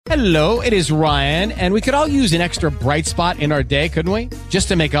Hello, it is Ryan, and we could all use an extra bright spot in our day, couldn't we? Just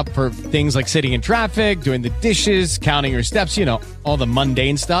to make up for things like sitting in traffic, doing the dishes, counting your steps, all the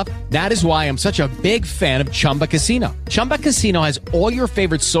mundane stuff. That is why I'm such a big fan of Chumba Casino. Chumba Casino has all your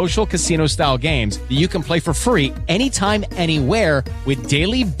favorite social casino-style games that you can play for free anytime, anywhere with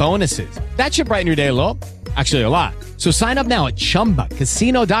daily bonuses. That should brighten your day a little. Actually, a lot. So sign up now at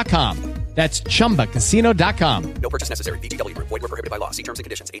ChumbaCasino.com. That's ChumbaCasino.com. No purchase necessary. VGW Group. Void where prohibited by law. See terms and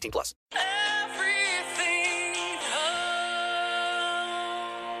conditions. 18 plus.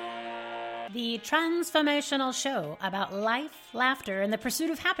 The transformational show about life, laughter, and the pursuit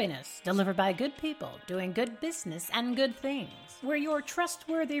of happiness, delivered by good people doing good business and good things. We're your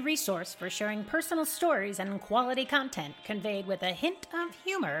trustworthy resource for sharing personal stories and quality content conveyed with a hint of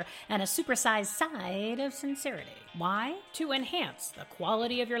humor and a supersized side of sincerity. Why? To enhance the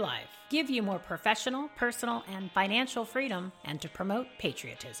quality of your life, give you more professional, personal, and financial freedom, and to promote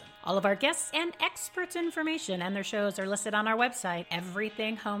patriotism. All of our guests and experts' information and their shows are listed on our website,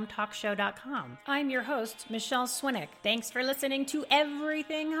 everythinghometalkshow.com. I'm your host, Michelle Swinnick. Thanks for listening to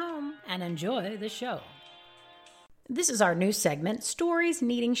Everything Home, and enjoy the show. This is our new segment, Stories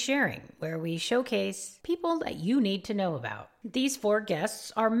Needing Sharing, where we showcase people that you need to know about. These 4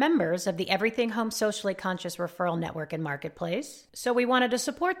 guests are members of the Everything Home Socially Conscious Referral Network and Marketplace, so we wanted to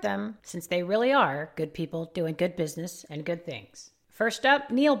support them since they really are good people doing good business and good things. First up,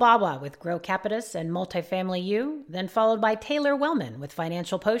 Neil Bawa with Grow Capitus and Multifamily U, then followed by Taylor Wellman with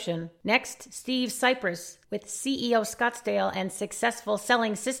Financial Potion. Next, Steve Cypress with CEO Scottsdale and Successful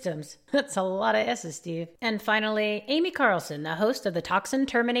Selling Systems. That's a lot of S's, Steve. And finally, Amy Carlson, the host of the Toxin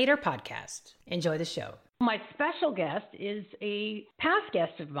Terminator podcast. Enjoy the show. My special guest is a past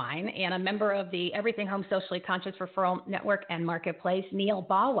guest of mine and a member of the Everything Home Socially Conscious Referral Network and Marketplace, Neil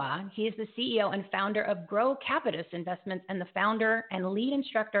Bawa. He is the CEO and founder of Grow Capitus Investments and the founder and lead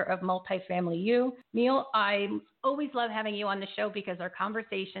instructor of Multifamily U. Neil, I always love having you on the show because our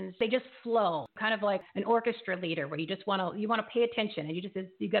conversations, they just flow, kind of like an orchestra leader where you want to pay attention, and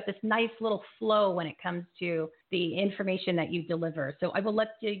you got this nice little flow when it comes to the information that you deliver. So I will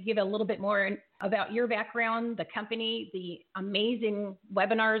let you give a little bit more about your background, the company, the amazing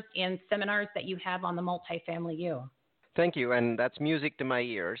webinars and seminars that you have on the Multifamily U. Thank you, and that's music to my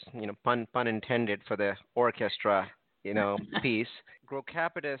ears. Pun intended for the orchestra piece. Grow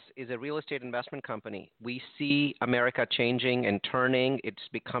Capitus is a real estate investment company. We see America changing and turning. It's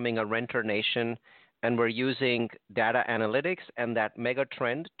becoming a renter nation, and we're using data analytics and that mega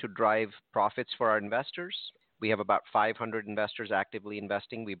trend to drive profits for our investors. We have about 500 investors actively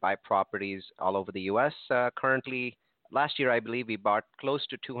investing. We buy properties all over the U.S. Currently, last year, I believe we bought close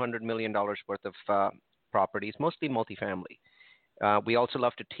to $200 million worth of properties, mostly multifamily. We also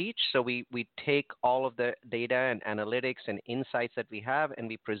love to teach, so we take all of the data and analytics and insights that we have, and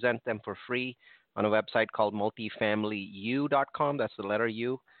we present them for free on a website called multifamilyu.com. That's the letter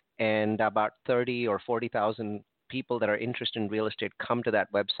U. And about 30 or 40,000 people that are interested in real estate come to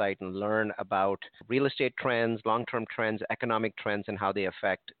that website and learn about real estate trends, long-term trends, economic trends, and how they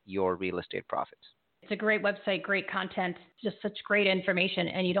affect your real estate profits. It's a great website, great content, just such great information.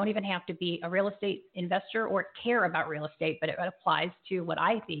 And you don't even have to be a real estate investor or care about real estate, but it applies to what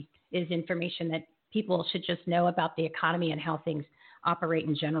I think is information that people should just know about the economy and how things operate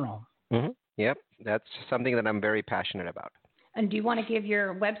in general. Mm-hmm. Yep, that's something that I'm very passionate about. And do you want to give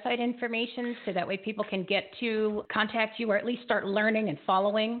your website information so that way people can get to contact you or at least start learning and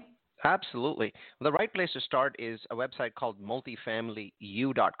following? Absolutely. Well, the right place to start is a website called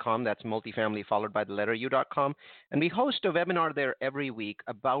multifamilyu.com. That's multifamily followed by the letter u.com. And we host a webinar there every week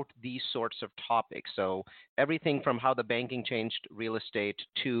about these sorts of topics. So everything from how the banking changed real estate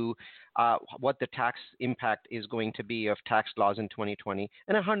to what the tax impact is going to be of tax laws in 2020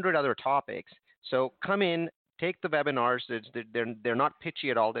 and 100 other topics. So come in. Take the webinars. They're not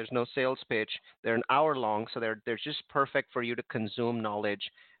pitchy at all. There's no sales pitch. They're an hour long, so they're just perfect for you to consume knowledge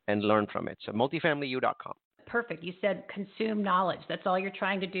and learn from it. So multifamilyu.com. Perfect. You said consume knowledge. That's all you're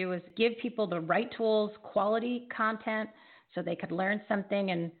trying to do is give people the right tools, quality content, so they could learn something.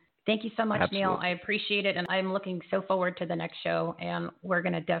 And thank you so much, Absolutely. Neil. I appreciate it. And I'm looking so forward to the next show. And we're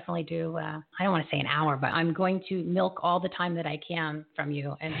going to definitely do, I don't want to say an hour, but I'm going to milk all the time that I can from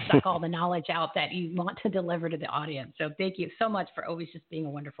you and suck all the knowledge out that you want to deliver to the audience. So thank you so much for always just being a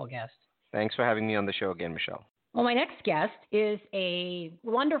wonderful guest. Thanks for having me on the show again, Michelle. Well, my next guest is a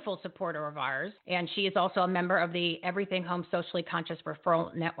wonderful supporter of ours, and she is also a member of the Everything Home Socially Conscious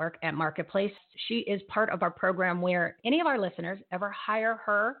Referral Network at Marketplace. She is part of our program where any of our listeners ever hire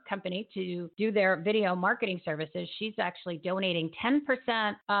her company to do their video marketing services. She's actually donating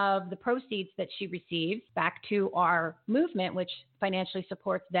 10% of the proceeds that she receives back to our movement, which financially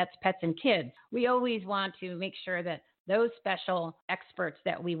supports vets, pets, and kids. We always want to make sure that those special experts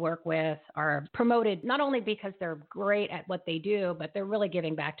that we work with are promoted not only because they're great at what they do, but they're really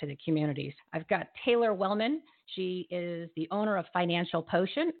giving back to the communities. I've got Taylor Wellman. She is the owner of Financial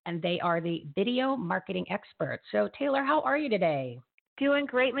Potion, and they are the video marketing experts. So, Taylor, how are you today? Doing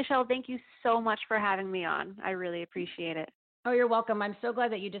great, Michelle. Thank you so much for having me on. I really appreciate it. Oh, you're welcome. I'm so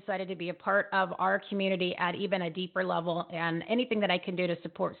glad that you decided to be a part of our community at even a deeper level, and anything that I can do to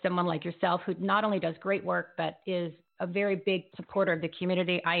support someone like yourself who not only does great work, but is a very big supporter of the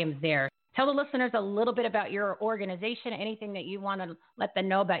community, I am there. Tell the listeners a little bit about your organization, anything that you want to let them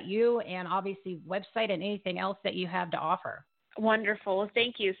know about you, and obviously website and anything else that you have to offer. Wonderful.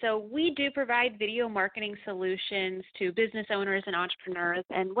 Thank you. So we do provide video marketing solutions to business owners and entrepreneurs.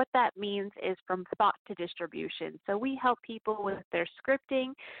 And what that means is from thought to distribution. So we help people with their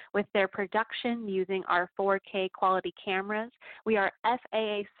scripting, with their production using our 4K quality cameras. We are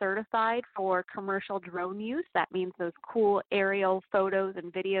FAA certified for commercial drone use. That means those cool aerial photos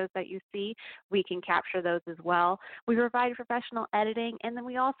and videos that you see, we can capture those as well. We provide professional editing, and then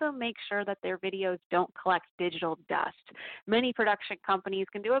we also make sure that their videos don't collect digital dust. Many production companies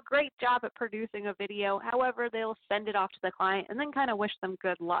can do a great job at producing a video. However, they'll send it off to the client and then kind of wish them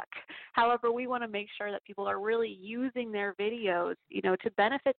good luck. However, we want to make sure that people are really using their videos, to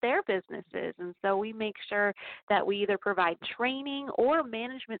benefit their businesses. And so we make sure that we either provide training or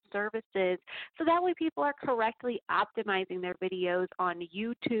management services so that way people are correctly optimizing their videos on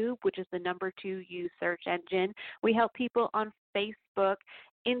YouTube, which is the number 2 used search engine. We help people on Facebook,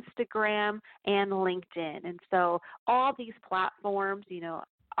 Instagram, and LinkedIn. And so all these platforms,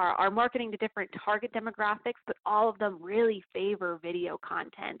 are marketing to different target demographics, but all of them really favor video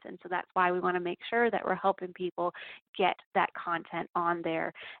content. And so that's why we want to make sure that we're helping people get that content on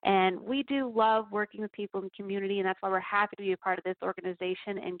there. And we do love working with people in the community, and that's why we're happy to be a part of this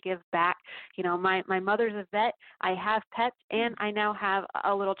organization and give back. My mother's a vet, I have pets, and I now have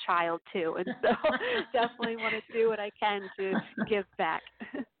a little child too. And so definitely want to do what I can to give back.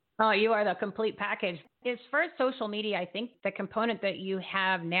 Oh, you are the complete package. As far as social media, I think the component that you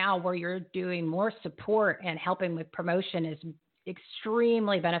have now where you're doing more support and helping with promotion is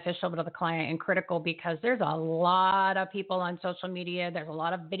extremely beneficial to the client and critical because there's a lot of people on social media. There's a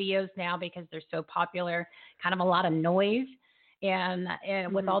lot of videos now because they're so popular, kind of a lot of noise. And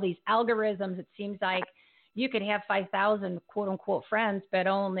with all these algorithms, it seems like you could have 5,000 quote unquote friends, but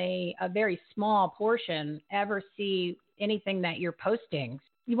only a very small portion ever see anything that you're posting.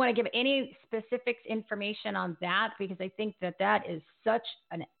 You want to give any specifics information on that? Because I think that is such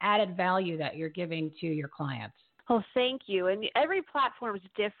an added value that you're giving to your clients. Well, thank you. And every platform is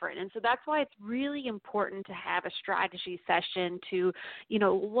different. And so that's why it's really important to have a strategy session to,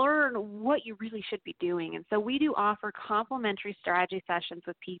 learn what you really should be doing. And so we do offer complimentary strategy sessions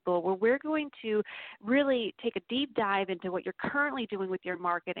with people where we're going to really take a deep dive into what you're currently doing with your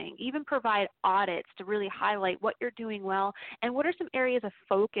marketing, even provide audits to really highlight what you're doing well and what are some areas of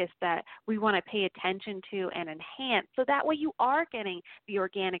focus that we want to pay attention to and enhance. So that way you are getting the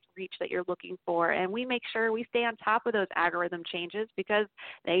organic reach that you're looking for. And we make sure we stay on top of those algorithm changes because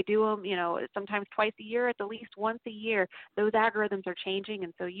they do them, sometimes twice a year, at the least once a year. Those algorithms are changing,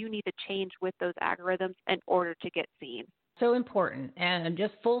 and so you need to change with those algorithms in order to get seen. So important, and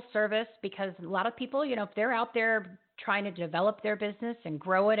just full service, because a lot of people, if they're out there trying to develop their business and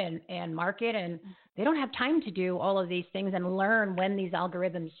grow it and market, and they don't have time to do all of these things and learn when these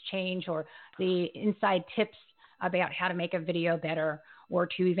algorithms change or the inside tips about how to make a video better or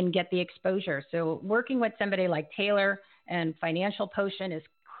to even get the exposure. So working with somebody like Taylor and Financial Potion is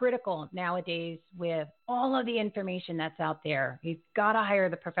critical nowadays with all of the information that's out there. You've got to hire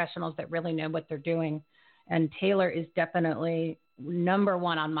the professionals that really know what they're doing. And Taylor is definitely number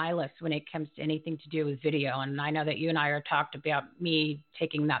one on my list when it comes to anything to do with video. And I know that you and I are talked about me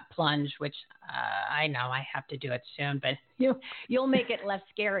taking that plunge, which I know I have to do it soon, but you'll make it less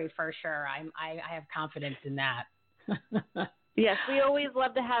scary for sure. I have confidence in that. Yes, we always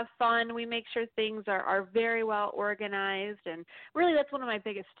love to have fun. We make sure things are very well organized. And really, that's one of my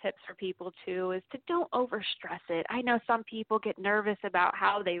biggest tips for people, too, is to don't overstress it. I know some people get nervous about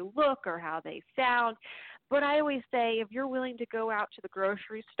how they look or how they sound. But I always say if you're willing to go out to the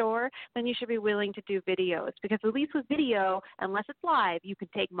grocery store, then you should be willing to do videos, because at least with video, unless it's live, you can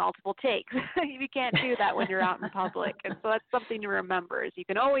take multiple takes. You can't do that when you're out in public. And so that's something to remember, is you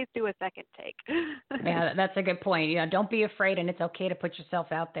can always do a second take. Yeah, that's a good point. Don't be afraid, and it's okay to put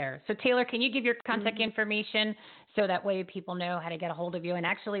yourself out there. So Taylor, can you give your contact information so that way people know how to get a hold of you and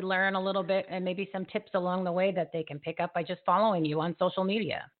actually learn a little bit, and maybe some tips along the way that they can pick up by just following you on social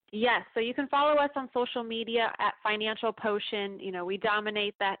media? Yes, so you can follow us on social media at Financial Potion. We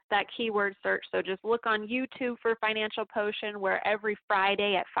dominate that keyword search, so just look on YouTube for Financial Potion, where every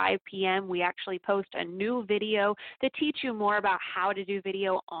Friday at 5 p.m. we actually post a new video to teach you more about how to do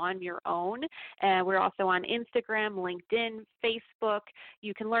video on your own. And we're also on Instagram, LinkedIn, Facebook.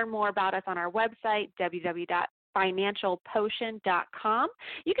 You can learn more about us on our website, www.financialpotion.com.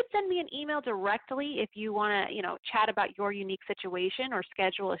 You can send me an email directly if you want to, chat about your unique situation or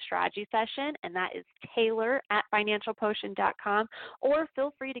schedule a strategy session, and that is Taylor@financialpotion.com, or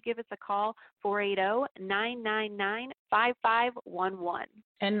feel free to give us a call, 480-999-5511.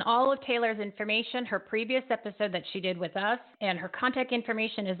 And all of Taylor's information, her previous episode that she did with us, and her contact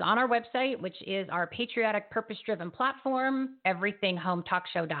information is on our website, which is our patriotic, purpose-driven platform,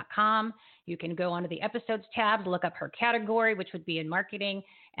 everythinghometalkshow.com. You can go onto the episodes tab, look up her category, which would be in marketing,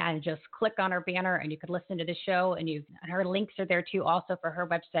 and just click on her banner, and you could listen to the show. And her links are there too, also for her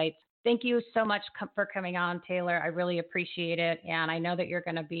website. Thank you so much for coming on, Taylor. I really appreciate it, and I know that you're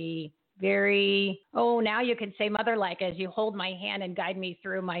going to be very, now you can say mother-like, as you hold my hand and guide me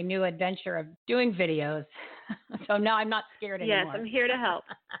through my new adventure of doing videos. So now I'm not scared anymore. Yes, I'm here to help.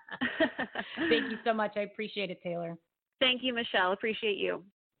 Thank you so much. I appreciate it, Taylor. Thank you, Michelle. Appreciate you.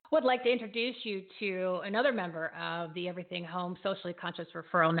 Would like to introduce you to another member of the Everything Home Socially Conscious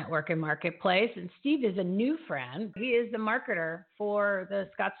Referral Network and Marketplace. And Steve is a new friend. He is the marketer for the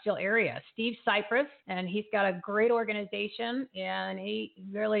Scottsdale area, Steve Cypress, and he's got a great organization, and he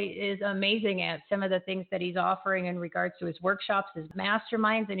really is amazing at some of the things that he's offering in regards to his workshops, his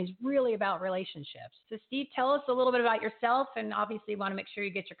masterminds, and he's really about relationships. So Steve, tell us a little bit about yourself, and obviously you want to make sure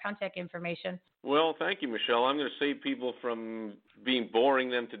you get your contact information. Well, thank you, Michelle. I'm going to save people from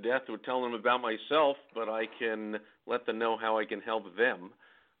boring them to death with telling them about myself, but I can let them know how I can help them.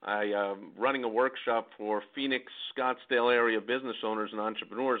 I'm running a workshop for Phoenix, Scottsdale area business owners and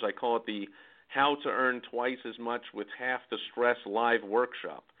entrepreneurs. I call it the How to Earn Twice as Much with Half the Stress live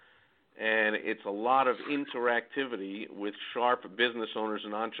workshop. And it's a lot of interactivity with sharp business owners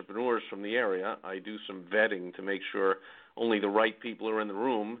and entrepreneurs from the area. I do some vetting to make sure only the right people are in the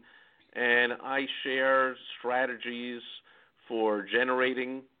room. And I share strategies for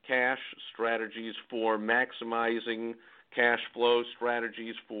generating cash, strategies for maximizing cash flow,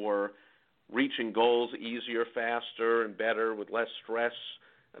 strategies for reaching goals easier, faster, and better with less stress,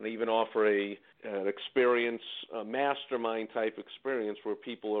 and even offer an experience, a mastermind type experience where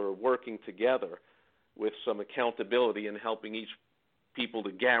people are working together with some accountability and helping each people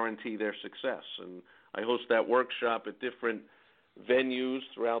to guarantee their success. And I host that workshop at different venues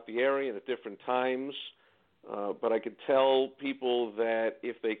throughout the area and at different times. But I could tell people that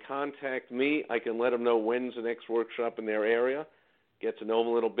if they contact me, I can let them know when's the next workshop in their area, get to know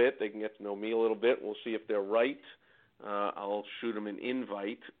them a little bit. They can get to know me a little bit. We'll see if they're right. I'll shoot them an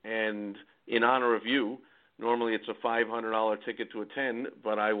invite. And in honor of you, normally it's a $500 ticket to attend,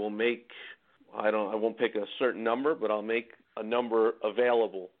 but I won't pick a certain number, but I'll make a number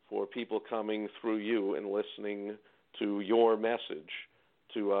available for people coming through you and listening to your message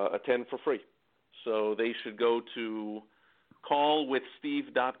to attend for free. So they should go to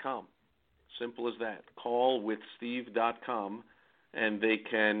callwithsteve.com. Simple as that, callwithsteve.com, and they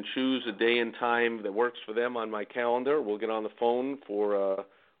can choose a day and time that works for them on my calendar. We'll get on the phone for a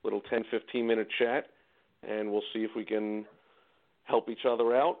little 10, 15-minute chat, and we'll see if we can help each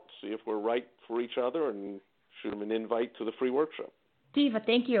other out, see if we're right for each other, and shoot them an invite to the free workshop. Steve,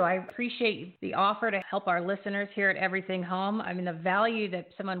 thank you. I appreciate the offer to help our listeners here at Everything Home. I mean, the value that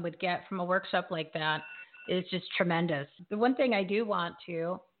someone would get from a workshop like that is just tremendous. The one thing I do want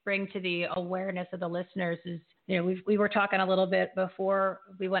to bring to the awareness of the listeners is, we were talking a little bit before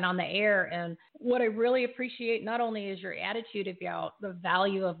we went on the air, and what I really appreciate not only is your attitude about the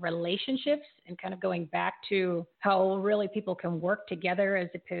value of relationships and kind of going back to how really people can work together as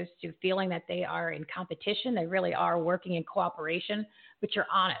opposed to feeling that they are in competition. They really are working in cooperation, but you're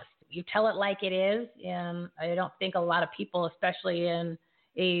honest. You tell it like it is, and I don't think a lot of people, especially in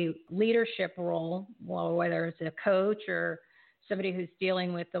a leadership role, well, whether it's a coach or somebody who's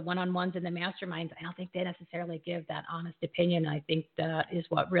dealing with the one-on-ones and the masterminds, I don't think they necessarily give that honest opinion. I think that is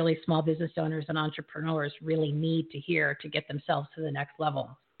what really small business owners and entrepreneurs really need to hear to get themselves to the next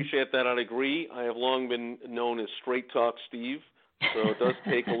level. Appreciate that. I'd agree. I have long been known as Straight Talk Steve, so it does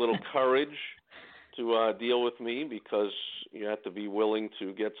take a little courage to deal with me because you have to be willing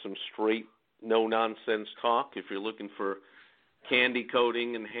to get some straight, no-nonsense talk if you're looking for candy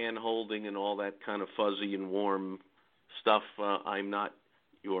coating and hand-holding and all that kind of fuzzy and warm stuff. I'm not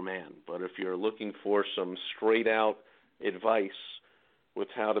your man. But if you're looking for some straight-out advice with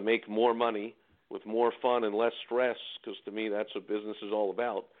how to make more money with more fun and less stress, because to me that's what business is all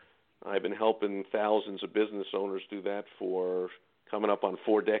about. I've been helping thousands of business owners do that for coming up on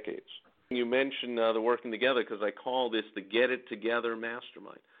 4 decades. You mentioned the working together because I call this the Get It Together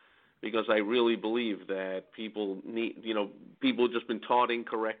Mastermind, because I really believe that people people have just been taught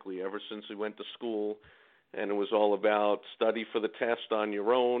incorrectly ever since we went to school, and it was all about study for the test on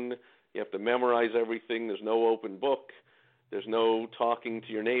your own. You have to memorize everything. There's no open book. There's no talking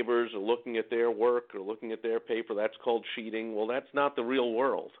to your neighbors or looking at their work or looking at their paper. That's called cheating. Well, that's not the real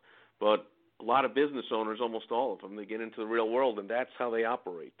world. But a lot of business owners, almost all of them, they get into the real world, and that's how they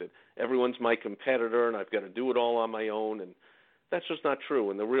operate, that everyone's my competitor and I've got to do it all on my own. And that's just not true.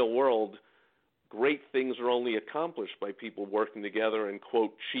 In the real world, great things are only accomplished by people working together and,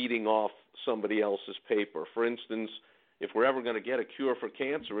 quote, cheating off somebody else's paper. For instance, if we're ever going to get a cure for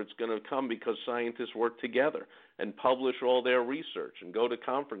cancer, it's going to come because scientists work together and publish all their research and go to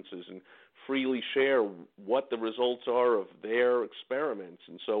conferences and freely share what the results are of their experiments.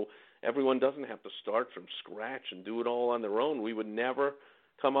 And so everyone doesn't have to start from scratch and do it all on their own. We would never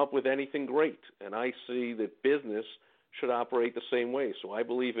come up with anything great. And I see that business should operate the same way. So I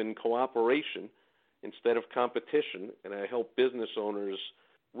believe in cooperation instead of competition, and I help business owners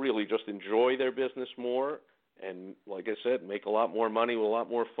really just enjoy their business more and, like I said, make a lot more money with a lot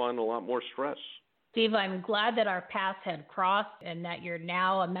more fun, a lot more stress. Steve, I'm glad that our paths had crossed and that you're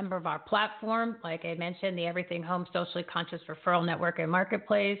now a member of our platform. Like I mentioned, the Everything Home Socially Conscious Referral Network and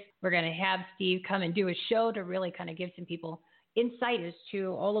Marketplace. We're going to have Steve come and do a show to really kind of give some people insight as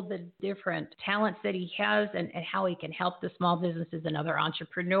to all of the different talents that he has and how he can help the small businesses and other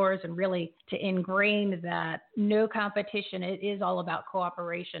entrepreneurs, and really to ingrain that no competition. It is all about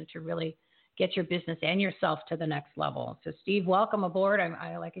cooperation to really get your business and yourself to the next level. So Steve, welcome aboard.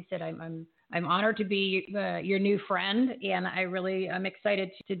 Like I said, I'm honored to be your new friend, and I'm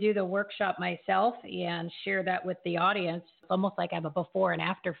excited to do the workshop myself and share that with the audience. It's almost like I have a before and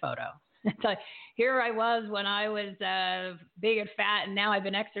after photo. So here I was when I was big and fat, and now I've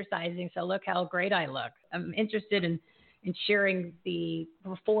been exercising, so look how great I look. I'm interested in sharing the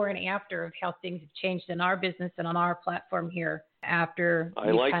before and after of how things have changed in our business and on our platform here after I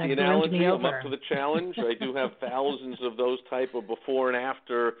like the analogy. I'm up to the challenge. I do have thousands of those type of before and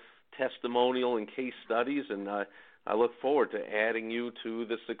after testimonial and case studies, and I look forward to adding you to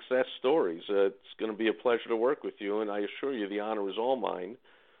the success stories. It's going to be a pleasure to work with you, and I assure you the honor is all mine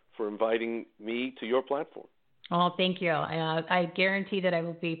for inviting me to your platform. Oh, thank you. I guarantee that I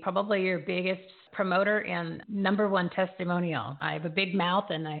will be probably your biggest promoter and number one testimonial. I have a big mouth,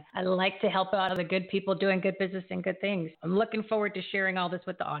 and I like to help out other good people doing good business and good things. I'm looking forward to sharing all this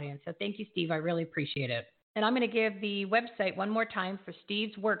with the audience. So thank you, Steve. I really appreciate it. And I'm going to give the website one more time for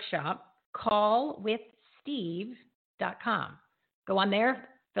Steve's workshop, callwithsteve.com. Go on there,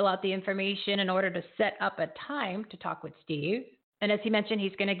 fill out the information in order to set up a time to talk with Steve. And as he mentioned,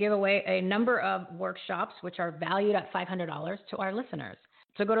 he's going to give away a number of workshops, which are valued at $500 to our listeners.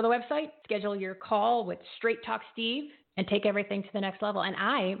 So go to the website, schedule your call with Straight Talk Steve, and take everything to the next level. And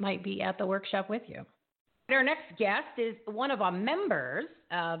I might be at the workshop with you. Our next guest is one of our members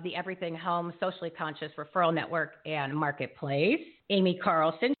of the Everything Home Socially Conscious Referral Network and Marketplace, Amy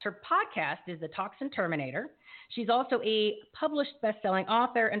Carlson. Her podcast is The Toxin Terminator. She's also a published best-selling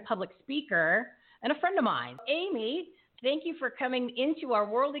author and public speaker and a friend of mine. Amy, thank you for coming into our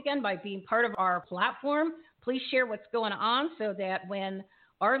world again by being part of our platform. Please share what's going on so that when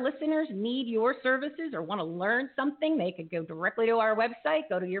our listeners need your services or want to learn something, they could go directly to our website,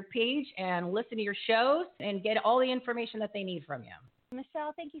 go to your page, and listen to your shows and get all the information that they need from you.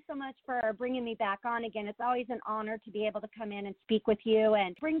 Michelle, thank you so much for bringing me back on again. It's always an honor to be able to come in and speak with you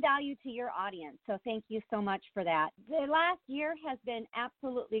and bring value to your audience. So thank you so much for that. The last year has been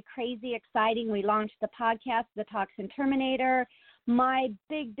absolutely crazy exciting. We launched the podcast, The Toxin Terminator. My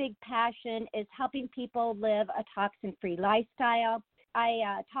big passion is helping people live a toxin-free lifestyle.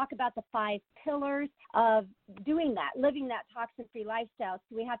 I talk about the 5 pillars of doing that, living that toxin-free lifestyle.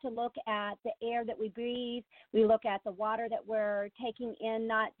 So we have to look at the air that we breathe. We look at the water that we're taking in,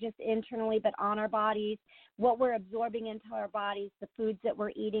 not just internally, but on our bodies, what we're absorbing into our bodies, the foods that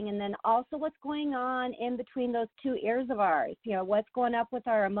we're eating, and then also what's going on in between those 2 ears of ours, what's going up with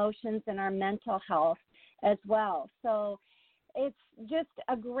our emotions and our mental health as well. So it's just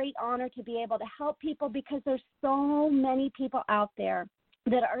a great honor to be able to help people, because there's so many people out there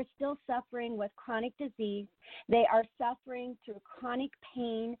that are still suffering with chronic disease. They are suffering through chronic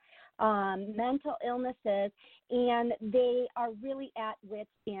pain, mental illnesses, and they are really at wit's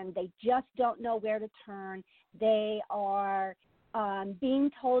end. They just don't know where to turn. They are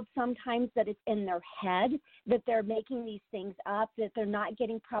being told sometimes that it's in their head, that they're making these things up, that they're not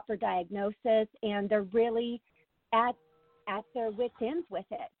getting proper diagnosis, and they're really at their wit's ends with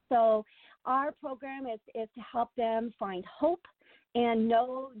it. So our program is to help them find hope and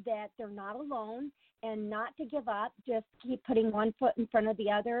know that they're not alone, and not to give up. Just keep putting one foot in front of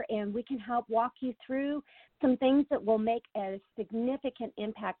the other, and we can help walk you through some things that will make a significant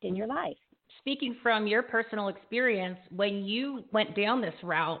impact in your life. Speaking from your personal experience, when you went down this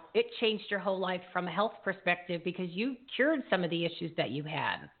route, it changed your whole life from a health perspective, because you cured some of the issues that you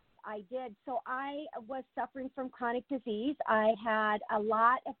had. I did. So I was suffering from chronic disease. I had a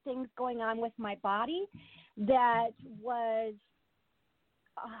lot of things going on with my body that was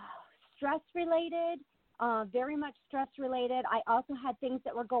stress-related, very much stress-related. I also had things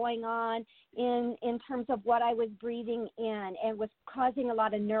that were going on in terms of what I was breathing in, and was causing a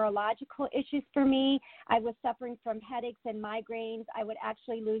lot of neurological issues for me. I was suffering from headaches and migraines. I would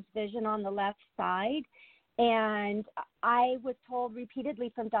actually lose vision on the left side. And I was told repeatedly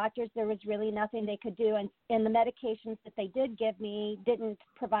from doctors there was really nothing they could do, and the medications that they did give me didn't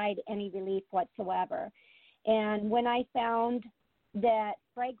provide any relief whatsoever. And when I found that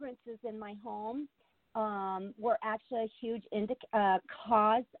fragrances in my home were actually a huge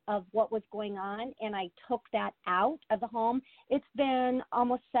cause of what was going on, and I took that out of the home, it's been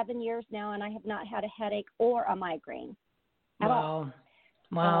almost 7 years now, and I have not had a headache or a migraine at all.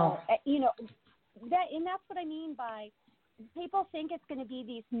 Wow. That's what I mean by people think it's going to be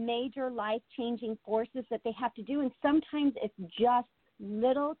these major life-changing forces that they have to do, and sometimes it's just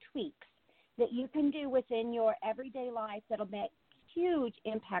little tweaks that you can do within your everyday life that'll make huge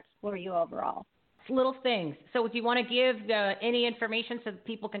impacts for you overall. Little things. So do you want to give any information so that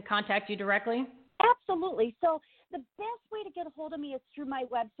people can contact you directly? Absolutely. So the best way to get a hold of me is through my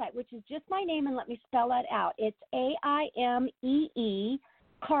website, which is just my name, and let me spell that out. It's AIMEE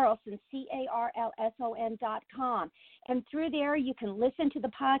Carlson, CARLSON.com. And through there, you can listen to the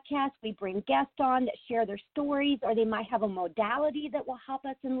podcast. We bring guests on that share their stories, or they might have a modality that will help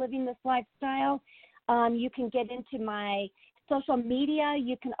us in living this lifestyle. You can get into my social media.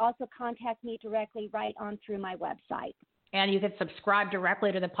 You can also contact me directly right on through my website. And you can subscribe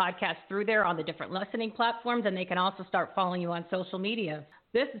directly to the podcast through there on the different listening platforms, and they can also start following you on social media.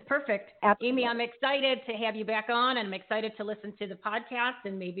 This is perfect. Absolutely. Amy, I'm excited to have you back on, and I'm excited to listen to the podcast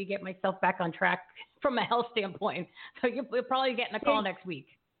and maybe get myself back on track from a health standpoint. So you'll probably get a call next week.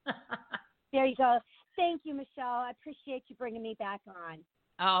 There you go. Thank you, Michelle. I appreciate you bringing me back on.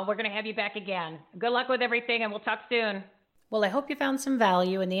 Oh, we're going to have you back again. Good luck with everything, and we'll talk soon. Well, I hope you found some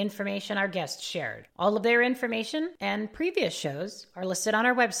value in the information our guests shared. All of their information and previous shows are listed on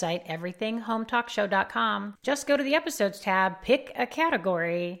our website, everythinghometalkshow.com. Just go to the episodes tab, pick a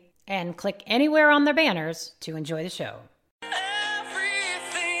category, and click anywhere on their banners to enjoy the show.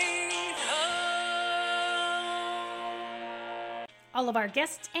 All of our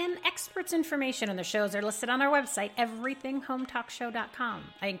guests and experts' information on the shows are listed on our website, everythinghometalkshow.com.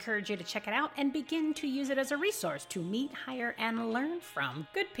 I encourage you to check it out and begin to use it as a resource to meet, hire, and learn from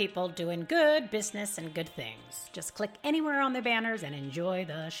good people doing good business and good things. Just click anywhere on the banners and enjoy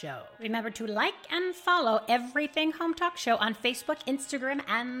the show. Remember to like and follow Everything Home Talk Show on Facebook, Instagram,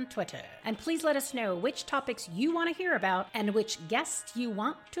 and Twitter. And please let us know which topics you want to hear about and which guests you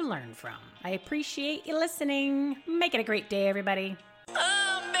want to learn from. I appreciate you listening. Make it a great day, everybody.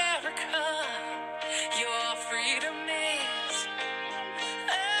 America, your freedom means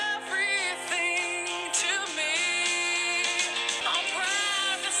everything to me. I'm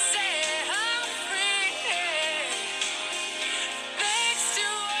proud to say I'm free, thanks to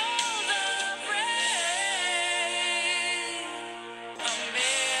all the brave.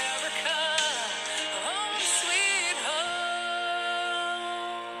 America, home sweet home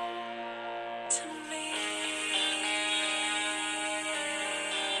to me.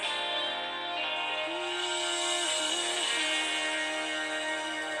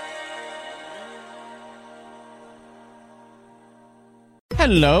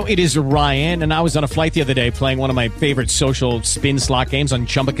 Hello, it is Ryan, and I was on a flight the other day playing one of my favorite social spin slot games on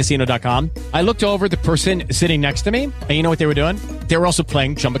ChumbaCasino.com. I looked over at the person sitting next to me, and you know what they were doing? they were also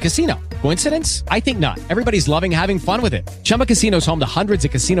playing Chumba Casino. Coincidence? I think not. Everybody's loving having fun with it. Chumba Casino is home to hundreds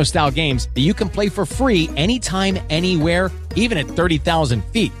of casino-style games that you can play for free anytime, anywhere, even at 30,000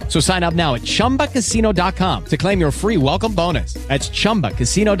 feet. So sign up now at ChumbaCasino.com to claim your free welcome bonus. That's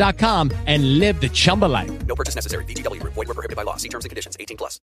ChumbaCasino.com and live the Chumba life. No purchase necessary. VGW Group. Void where prohibited by law. See terms and conditions. 18+.